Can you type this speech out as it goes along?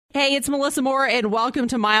Hey, it's Melissa Moore, and welcome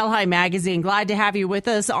to Mile High Magazine. Glad to have you with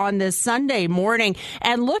us on this Sunday morning,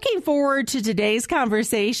 and looking forward to today's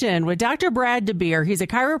conversation with Dr. Brad DeBeer. He's a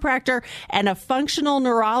chiropractor and a functional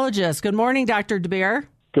neurologist. Good morning, Dr. DeBeer.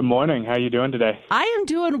 Good morning. How are you doing today? I am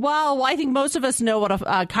doing well. I think most of us know what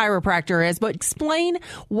a chiropractor is, but explain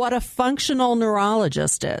what a functional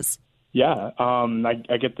neurologist is. Yeah,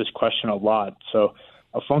 I get this question a lot. So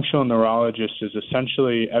a functional neurologist is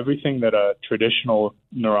essentially everything that a traditional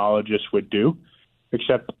neurologist would do,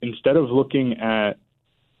 except instead of looking at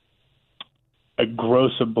a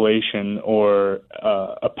gross ablation or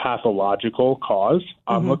a pathological cause,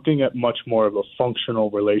 I'm looking at much more of a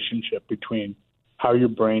functional relationship between how your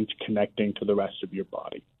brain's connecting to the rest of your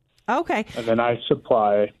body. Okay. And then I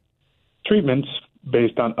supply treatments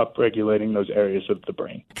based on upregulating those areas of the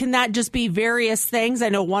brain. Can that just be various things? I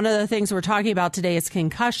know one of the things we're talking about today is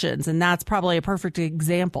concussions, and that's probably a perfect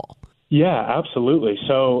example. Yeah, absolutely.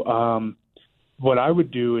 So what I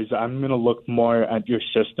would do is I'm going to look more at your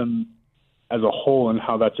system as a whole and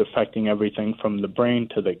how that's affecting everything from the brain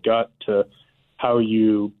to the gut to how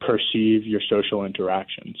you perceive your social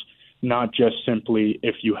interactions, not just simply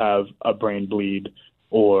if you have a brain bleed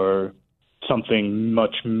or something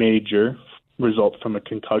much major result from a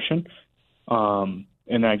concussion.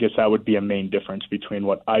 And I guess that would be a main difference between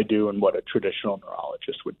what I do and what a traditional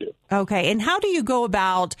neurologist would do. Okay. And how do you go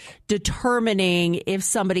about determining if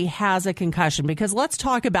somebody has a concussion? Because let's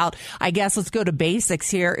talk about, let's go to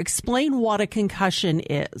basics here. Explain what a concussion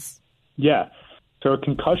is. Yeah. So a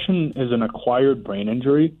concussion is an acquired brain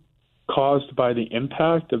injury caused by the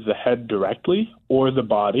impact of the head directly or the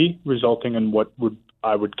body, resulting in what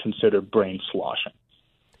I would consider brain sloshing.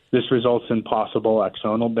 This results in possible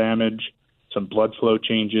axonal damage, some blood flow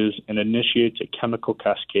changes, and initiates a chemical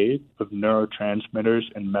cascade of neurotransmitters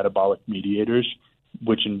and metabolic mediators,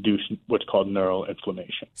 which induce what's called neural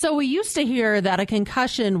inflammation. So we used to hear that a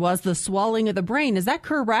concussion was the swelling of the brain. Is that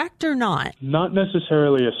correct or not? Not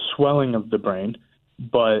necessarily a swelling of the brain,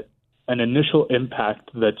 but an initial impact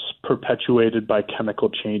that's perpetuated by chemical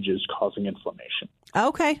changes causing inflammation.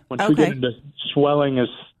 Okay. Once we get into swelling is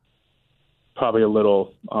probably a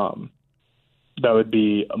little, that would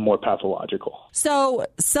be more pathological. So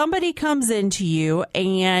somebody comes into you,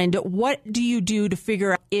 and what do you do to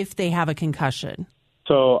figure out if they have a concussion?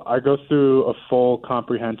 So I go through a full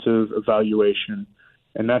comprehensive evaluation,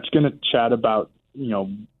 and that's going to chat about,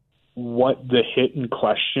 what the hit in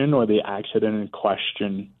question or the accident in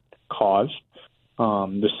question caused,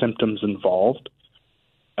 the symptoms involved,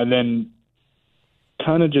 and then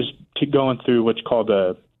kind of just keep going through what's called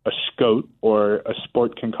a SCOTE, or a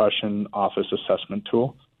Sport Concussion Office Assessment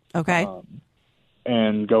Tool. Okay.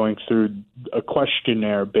 And going through a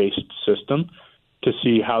questionnaire-based system to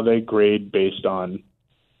see how they grade based on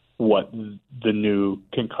what the new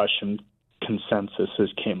concussion consensus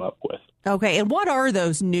came up with. Okay. And what are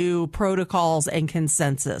those new protocols and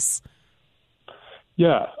consensus?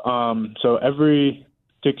 Yeah. So every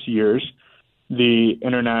 6 years, the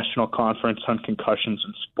International Conference on Concussions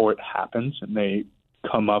in Sport happens, and they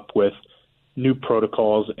come up with new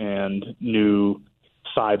protocols and new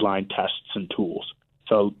sideline tests and tools.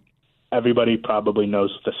 So everybody probably knows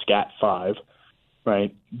the SCAT-5,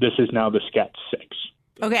 right? This is now the SCAT-6.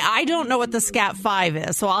 Okay, I don't know what the SCAT-5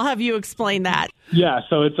 is, so I'll have you explain that. Yeah,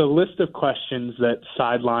 so it's a list of questions that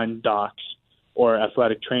sideline docs or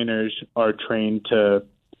athletic trainers are trained to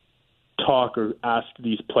talk or ask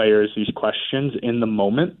these players these questions in the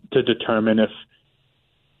moment to determine if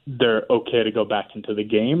they're okay to go back into the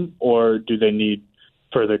game or do they need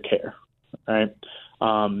further care, right?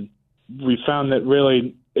 We found that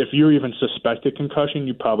really if you even suspect a concussion,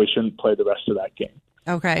 you probably shouldn't play the rest of that game.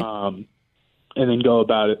 Okay. And then go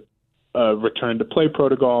about it, return to play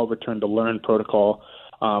protocol, return to learn protocol,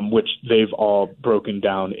 which they've all broken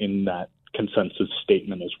down in that consensus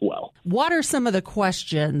statement as well. What are some of the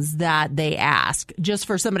questions that they ask? Just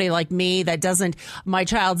for somebody like me that my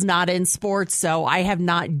child's not in sports, so I have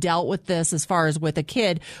not dealt with this as far as with a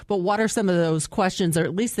kid, but what are some of those questions, or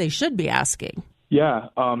at least they should be asking? Yeah,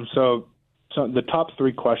 so the top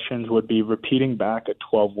three questions would be repeating back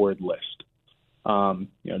a 12-word list.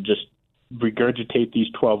 Just regurgitate these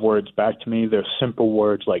 12 words back to me. They're simple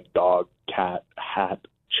words like dog, cat, hat,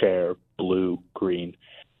 chair, blue, green.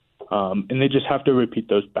 And they just have to repeat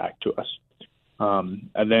those back to us.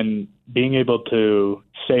 And then being able to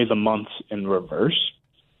say the months in reverse.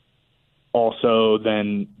 Also,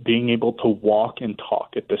 then being able to walk and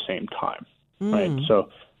talk at the same time, right?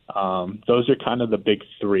 So those are kind of the big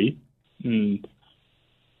three.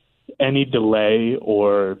 Any delay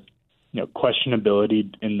or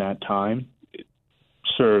questionability in that time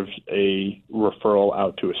serves a referral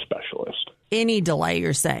out to a specialist. Any delay,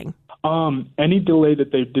 you're saying? Any delay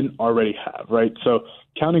that they didn't already have, right? So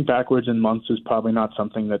counting backwards in months is probably not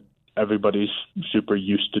something that everybody's super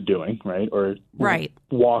used to doing, right? Or right.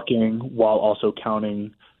 Walking while also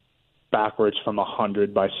counting backwards from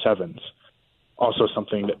 100 by sevens. Also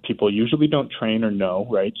something that people usually don't train or know,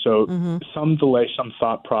 right? So some delay, some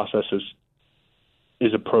thought process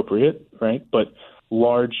is appropriate, right? But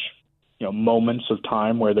large, moments of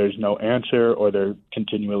time where there's no answer, or they're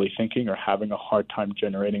continually thinking or having a hard time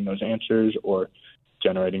generating those answers, or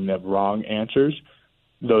generating the wrong answers,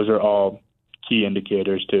 those are all key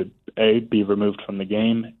indicators to A, be removed from the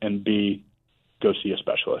game, and B, go see a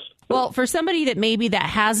specialist. Well, for somebody that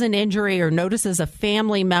has an injury or notices a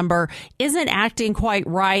family member isn't acting quite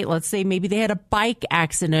right, let's say maybe they had a bike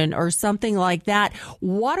accident or something like that,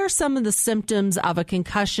 what are some of the symptoms of a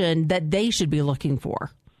concussion that they should be looking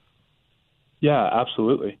for? Yeah,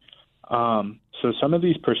 absolutely. So some of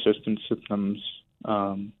these persistent symptoms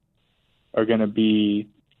are going to be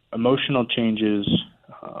emotional changes,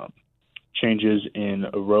 changes in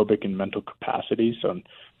aerobic and mental capacity, so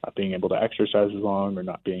not being able to exercise as long or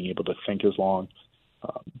not being able to think as long,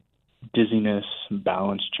 dizziness,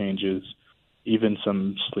 balance changes, even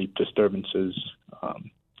some sleep disturbances.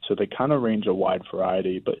 So they kind of range a wide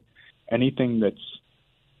variety, but anything that's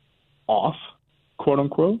off, quote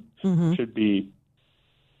unquote, should be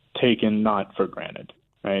taken not for granted,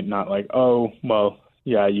 right? Not like, oh, well,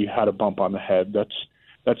 yeah, you had a bump on the head. That's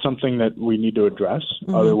something that we need to address.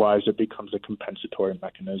 Otherwise, it becomes a compensatory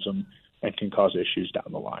mechanism and can cause issues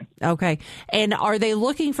down the line. Okay. And are they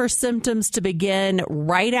looking for symptoms to begin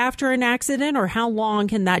right after an accident, or how long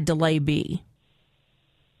can that delay be?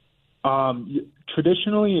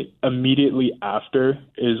 Traditionally, immediately after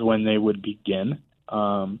is when they would begin.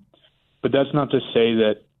 But that's not to say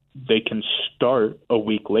that they can start a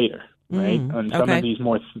week later, right? And some of these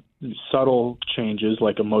more subtle changes,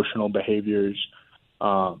 like emotional behaviors,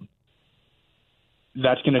 that's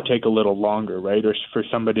going to take a little longer, right? Or for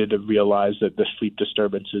somebody to realize that the sleep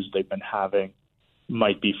disturbances they've been having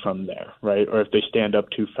might be from there, right? Or if they stand up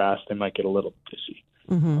too fast, they might get a little dizzy.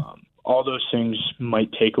 All those things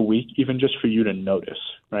might take a week, even just for you to notice,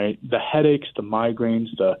 right? The headaches, the migraines,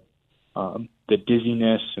 the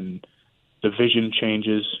dizziness, and the vision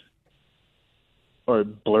changes, or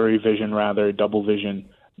blurry vision rather, double vision,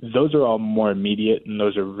 those are all more immediate, and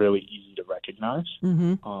those are really easy to recognize.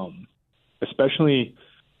 Especially,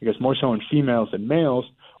 I guess, more so in females than males,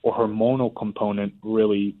 or hormonal component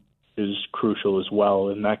really is crucial as well,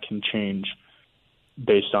 and that can change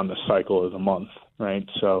based on the cycle of the month, right?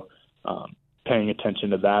 So paying attention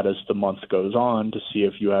to that as the month goes on to see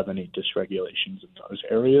if you have any dysregulations in those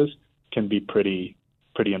areas can be pretty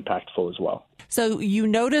impactful as well. So you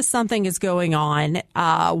notice something is going on.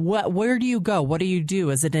 Where do you go? What do you do?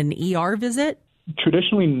 Is it an ER visit?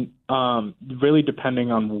 Traditionally, really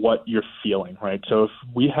depending on what you're feeling, right? So if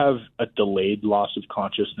we have a delayed loss of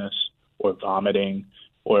consciousness or vomiting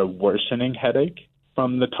or a worsening headache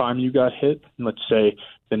from the time you got hit, let's say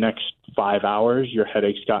the next 5 hours, your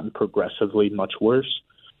headache's gotten progressively much worse,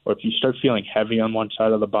 or if you start feeling heavy on one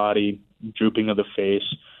side of the body, drooping of the face,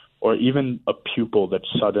 or even a pupil that's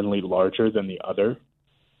suddenly larger than the other,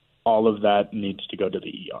 all of that needs to go to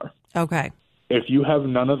the ER. Okay. If you have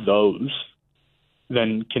none of those,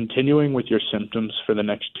 then continuing with your symptoms for the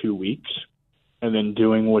next 2 weeks, and then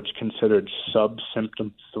doing what's considered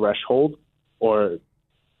sub-symptom threshold, or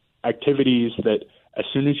activities that as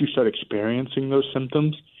soon as you start experiencing those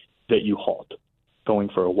symptoms, that you halt. Going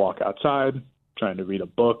for a walk outside, trying to read a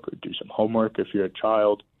book or do some homework if you're a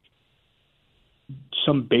child.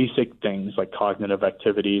 Some basic things like cognitive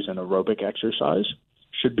activities and aerobic exercise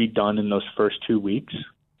should be done in those first 2 weeks.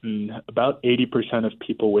 And about 80% of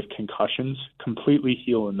people with concussions completely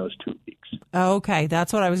heal in those 2 weeks. Okay,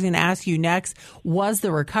 that's what I was going to ask you next, was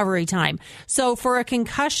the recovery time. So for a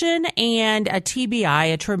concussion and a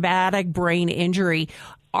TBI, a traumatic brain injury,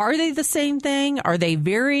 are they the same thing? Are they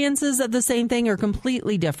variances of the same thing or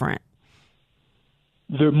completely different?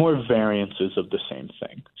 They're more variances of the same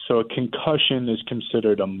thing. So a concussion is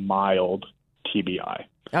considered a mild TBI.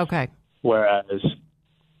 Okay. Whereas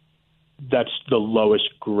that's the lowest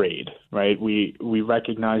grade, right? We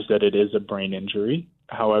recognize that it is a brain injury.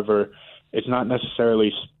 However, it's not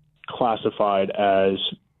necessarily classified as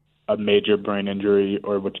a major brain injury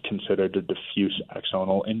or what's considered a diffuse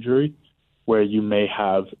axonal injury, where you may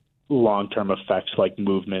have long-term effects like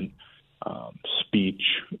movement, speech,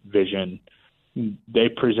 vision. They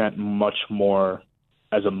present much more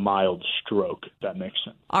as a mild stroke, if that makes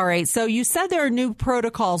sense. All right. So you said there are new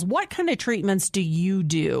protocols. What kind of treatments do you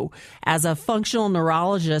do as a functional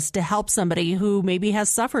neurologist to help somebody who maybe has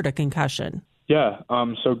suffered a concussion? Yeah.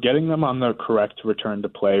 So getting them on the correct return to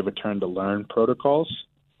play, return to learn protocols,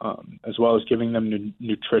 as well as giving them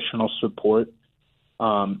nutritional support,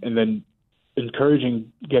 and then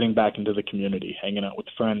encouraging getting back into the community, hanging out with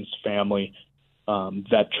friends, family.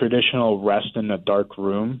 That traditional rest in a dark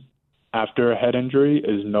room after a head injury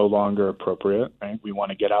is no longer appropriate, right? We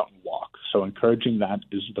want to get out and walk. So encouraging that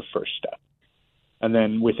is the first step. And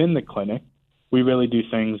then within the clinic, we really do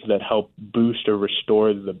things that help boost or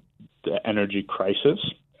restore the energy crisis,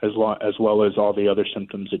 as well as all the other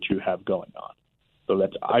symptoms that you have going on. So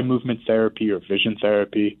that's eye movement therapy or vision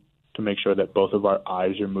therapy to make sure that both of our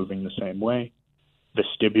eyes are moving the same way.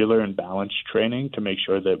 Vestibular and balance training to make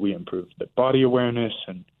sure that we improve the body awareness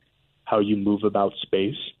and how you move about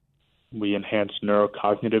space. We enhance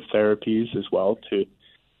neurocognitive therapies as well to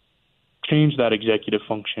change that executive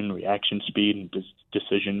function, reaction speed, and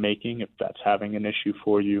decision making if that's having an issue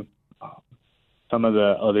for you. Some of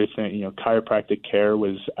the other things, chiropractic care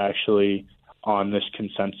was actually on this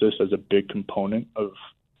consensus as a big component of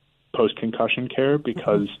post-concussion care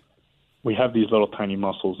because we have these little tiny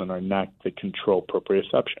muscles in our neck that control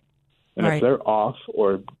proprioception. And if they're off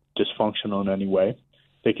or dysfunctional in any way,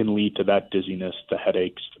 they can lead to that dizziness, the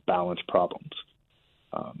headaches, the balance problems.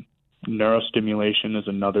 Neurostimulation is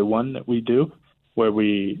another one that we do, where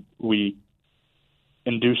we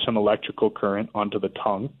induce some electrical current onto the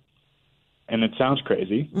tongue. And it sounds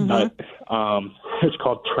crazy, but it's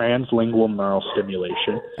called translingual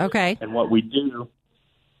neurostimulation. Okay. And what we do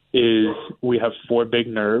is we have 4 big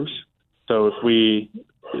nerves. So if we,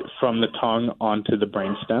 from the tongue onto the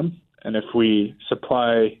brainstem, and if we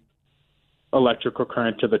supply electrical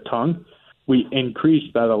current to the tongue, we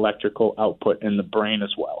increase that electrical output in the brain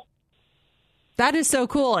as well. That is so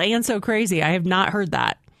cool and so crazy. I have not heard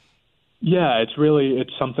that. Yeah,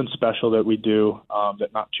 it's something special that we do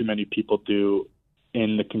that not too many people do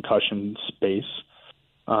in the concussion space.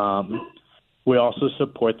 We also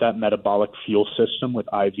support that metabolic fuel system with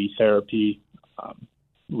IV therapy.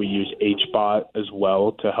 We use HBOT as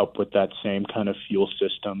well to help with that same kind of fuel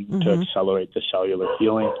system to accelerate the cellular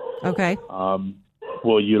healing. Okay.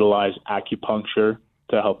 We'll utilize acupuncture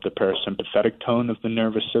to help the parasympathetic tone of the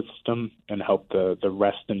nervous system and help the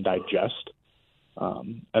rest and digest.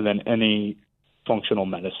 And then any functional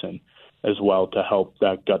medicine as well to help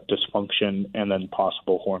that gut dysfunction and then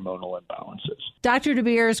possible hormonal imbalances. Dr.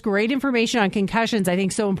 DeBeers, great information on concussions. I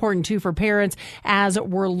think so important, too, for parents as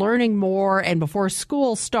we're learning more and before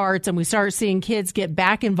school starts and we start seeing kids get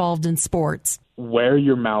back involved in sports. Wear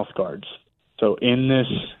your mouth guards. So in this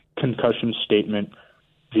concussion statement,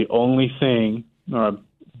 the only thing,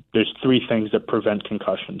 there's 3 things that prevent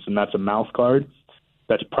concussions, and that's a mouth guard,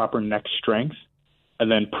 that's proper neck strength,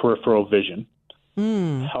 and then peripheral vision.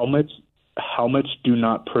 Helmets do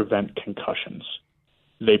not prevent concussions.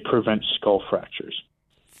 They prevent skull fractures.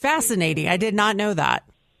 Fascinating. I did not know that.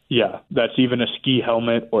 Yeah, that's even a ski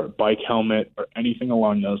helmet or a bike helmet or anything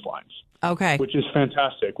along those lines. Okay. Which is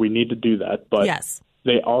fantastic. We need to do that. But yes,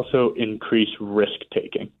 they also increase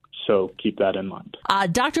risk-taking. So keep that in mind.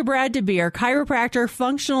 Dr. Brad DeBeer, chiropractor,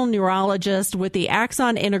 functional neurologist with the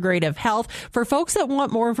Axon Integrative Health. For folks that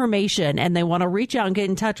want more information and they want to reach out and get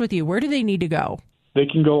in touch with you, where do they need to go? They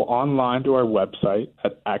can go online to our website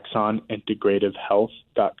at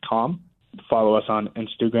axonintegrativehealth.com. Follow us on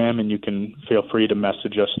Instagram, and you can feel free to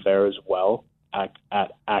message us there as well at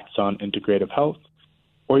Axon Integrative Health.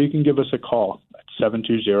 Or you can give us a call at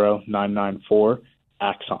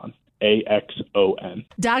 720-994-AXON. AXON.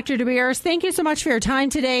 Dr. DeBeers, thank you so much for your time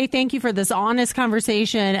today. Thank you for this honest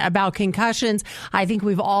conversation about concussions. I think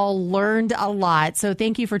we've all learned a lot. So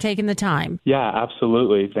thank you for taking the time. Yeah,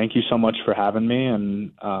 absolutely. Thank you so much for having me.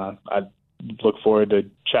 And I look forward to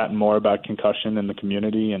chatting more about concussion in the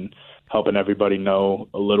community and helping everybody know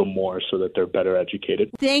a little more so that they're better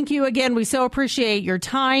educated. Thank you again. We so appreciate your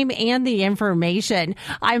time and the information.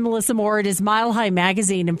 I'm Melissa Moore. It is Mile High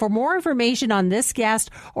Magazine. And for more information on this guest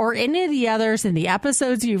or any of the others in the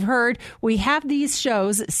episodes you've heard, we have these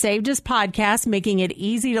shows saved as podcasts, making it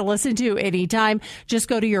easy to listen to anytime. Just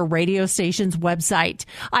go to your radio station's website.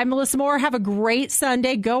 I'm Melissa Moore. Have a great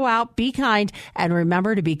Sunday. Go out, be kind, and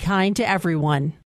remember to be kind to everyone.